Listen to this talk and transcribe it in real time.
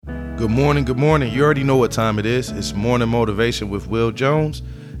Good morning. You already know what time it is. It's Morning Motivation with Will Jones,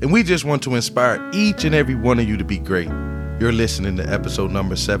 and we just want to inspire each and every one of you to be great. You're listening to episode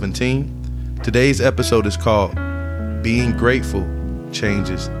number 17. Today's episode is called Being Grateful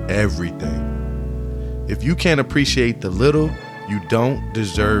Changes Everything. If you can't appreciate the little, you don't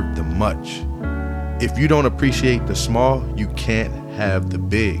deserve the much. If you don't appreciate the small, you can't have the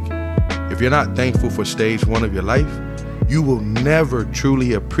big. If you're not thankful for stage 1 of your life, you will never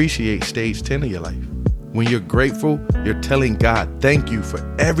truly appreciate stage 10 of your life. When you're grateful, you're telling God thank you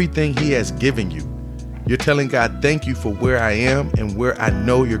for everything He has given you. You're telling God thank you for where I am and where I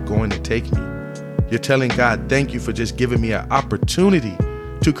know you're going to take me. You're telling God thank you for just giving me an opportunity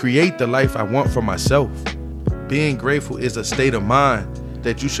to create the life I want for myself. Being grateful is a state of mind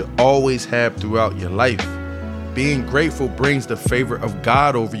that you should always have throughout your life. Being grateful brings the favor of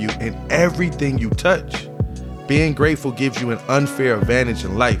God over you in everything you touch. Being grateful gives you an unfair advantage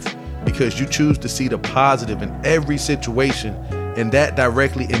in life because you choose to see the positive in every situation, and that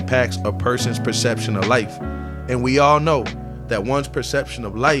directly impacts a person's perception of life. And we all know that one's perception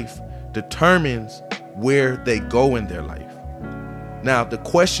of life determines where they go in their life. Now, the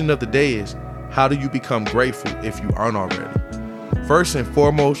question of the day is, how do you become grateful if you aren't already? First and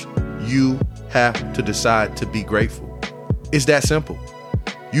foremost, you have to decide to be grateful. It's that simple.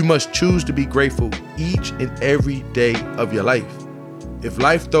 You must choose to be grateful each and every day of your life. If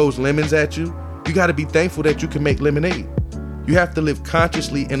life throws lemons at you, you got to be thankful that you can make lemonade. You have to live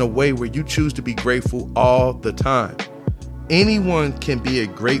consciously in a way where you choose to be grateful all the time. Anyone can be a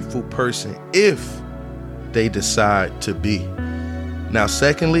grateful person if they decide to be. Now,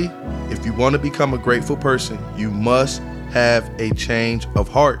 secondly, if you want to become a grateful person, you must have a change of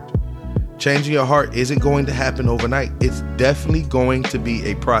heart. Changing your heart isn't going to happen overnight. It's definitely going to be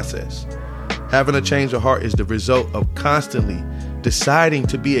a process. Having a change of heart is the result of constantly deciding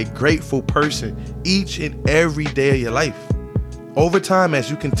to be a grateful person each and every day of your life. Over time,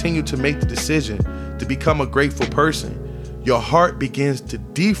 as you continue to make the decision to become a grateful person, your heart begins to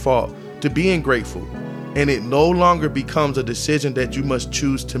default to being grateful, and it no longer becomes a decision that you must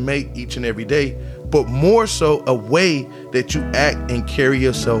choose to make each and every day, but more so a way that you act and carry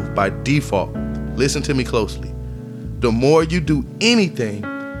yourself by default. Listen to me closely. The more you do anything,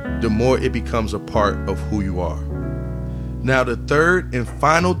 the more it becomes a part of who you are. Now, the third and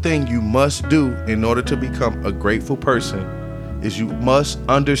final thing you must do in order to become a grateful person is you must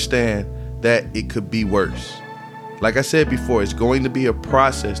understand that it could be worse. Like I said before, it's going to be a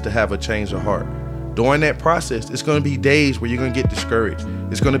process to have a change of heart. During that process, it's going to be days where you're going to get discouraged.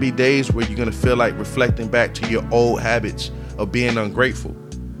 It's going to be days where you're going to feel like reflecting back to your old habits of being ungrateful.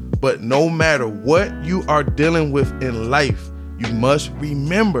 But no matter what you are dealing with in life, you must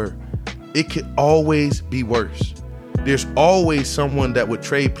remember it could always be worse. There's always someone that would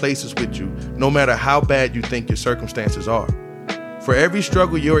trade places with you, no matter how bad you think your circumstances are. For every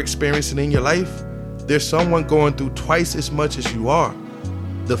struggle you're experiencing in your life, there's someone going through twice as much as you are.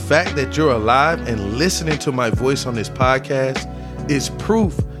 The fact that you're alive and listening to my voice on this podcast is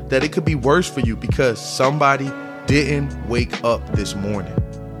proof that it could be worse for you because somebody didn't wake up this morning.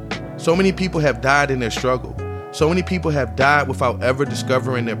 So many people have died in their struggle. So many people have died without ever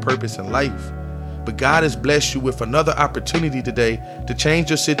discovering their purpose in life. But God has blessed you with another opportunity today to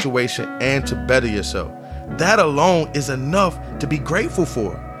change your situation and to better yourself. That alone is enough to be grateful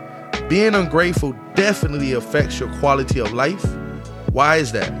for. Being ungrateful definitely affects your quality of life. Why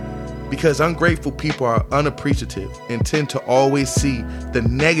is that? Because ungrateful people are unappreciative and tend to always see the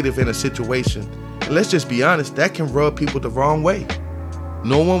negative in a situation. And let's just be honest, that can rub people the wrong way.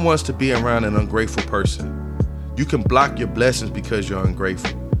 No one wants to be around an ungrateful person. You can block your blessings because you're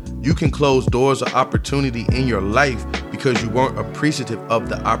ungrateful. You can close doors of opportunity in your life because you weren't appreciative of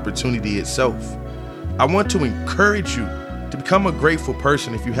the opportunity itself. I want to encourage you to become a grateful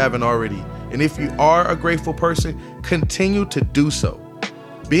person if you haven't already. And if you are a grateful person, continue to do so.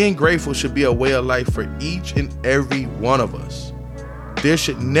 Being grateful should be a way of life for each and every one of us. There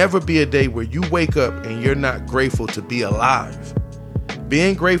should never be a day where you wake up and you're not grateful to be alive.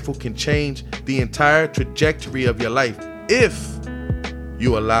 Being grateful can change the entire trajectory of your life if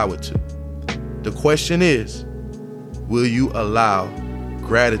you allow it to. The question is, will you allow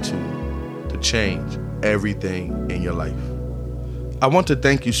gratitude to change everything in your life? I want to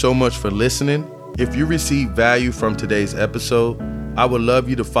thank you so much for listening. If you received value from today's episode, I would love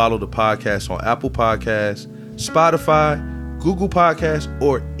you to follow the podcast on Apple Podcasts, Spotify, Google Podcasts,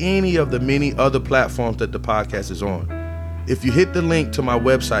 or any of the many other platforms that the podcast is on. If you hit the link to my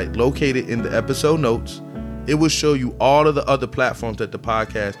website located in the episode notes, it will show you all of the other platforms that the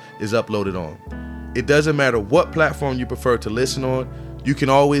podcast is uploaded on. It doesn't matter what platform you prefer to listen on, You can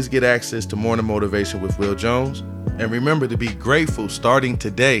always get access to Morning Motivation with Will Jones. And remember to be grateful starting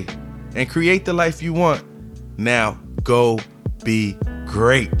today and create the life you want. Now, go be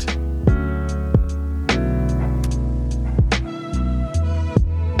great.